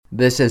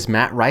This is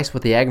Matt Rice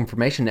with the Ag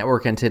Information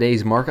Network and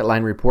today's Market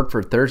Line report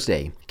for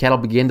Thursday. Cattle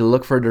begin to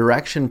look for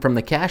direction from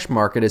the cash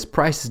market as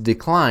prices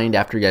declined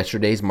after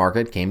yesterday's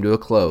market came to a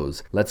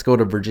close. Let's go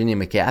to Virginia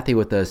McCarthy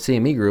with the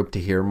CME Group to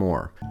hear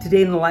more.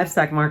 Today in the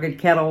livestock market,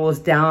 cattle was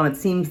down. It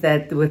seems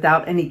that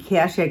without any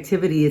cash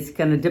activity, it's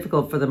kind of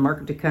difficult for the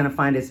market to kind of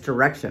find its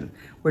direction.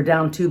 We're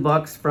down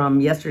 $2 from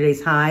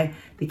yesterday's high.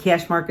 The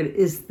cash market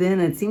is thin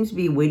and it seems to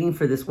be waiting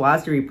for this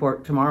WASDE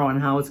report tomorrow on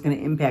how it's going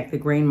to impact the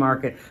grain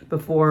market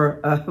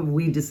before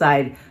we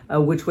decide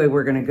which way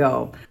we're going to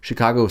go.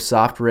 Chicago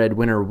soft red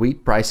winter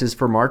wheat prices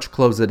for March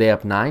closed the day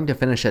up 9 to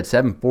finish at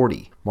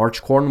 $7.40.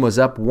 March corn was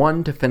up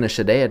 1 to finish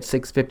the day at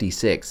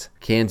 $6.56.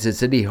 Kansas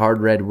City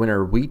hard red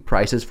winter wheat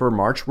prices for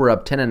March were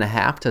up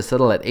 10.5 to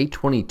settle at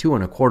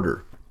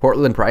 $8.2225.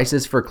 Portland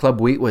prices for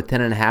club wheat with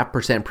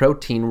 10.5%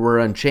 protein were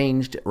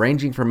unchanged,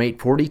 ranging from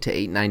 $8.40 to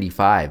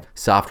 $8.95.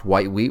 Soft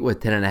white wheat with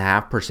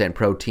 10.5%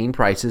 protein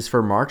prices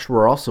for March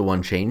were also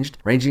unchanged,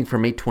 ranging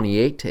from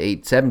 $8.28 to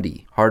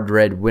 $8.70. Hard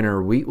red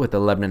winter wheat with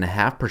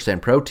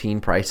 11.5% protein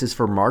prices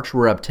for March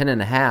were up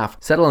 10.5,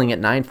 settling at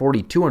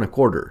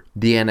 $9.4225.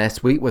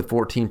 DNS wheat with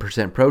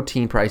 14%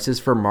 protein prices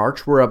for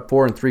March were up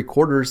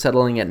 4.75,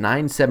 settling at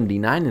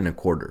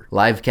 $9.7925.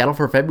 Live cattle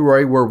for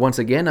February were once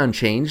again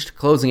unchanged,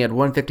 closing at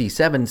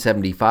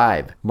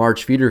 $157.75.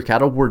 March feeder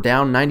cattle were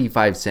down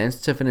 95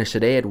 cents to finish the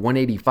day at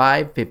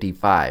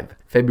 $185.55.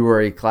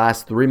 February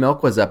Class 3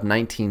 milk was up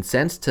 19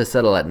 cents to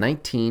settle at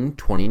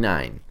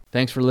 $19.29.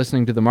 Thanks for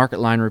listening to the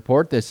Market Line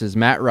Report. This is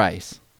Matt Rice.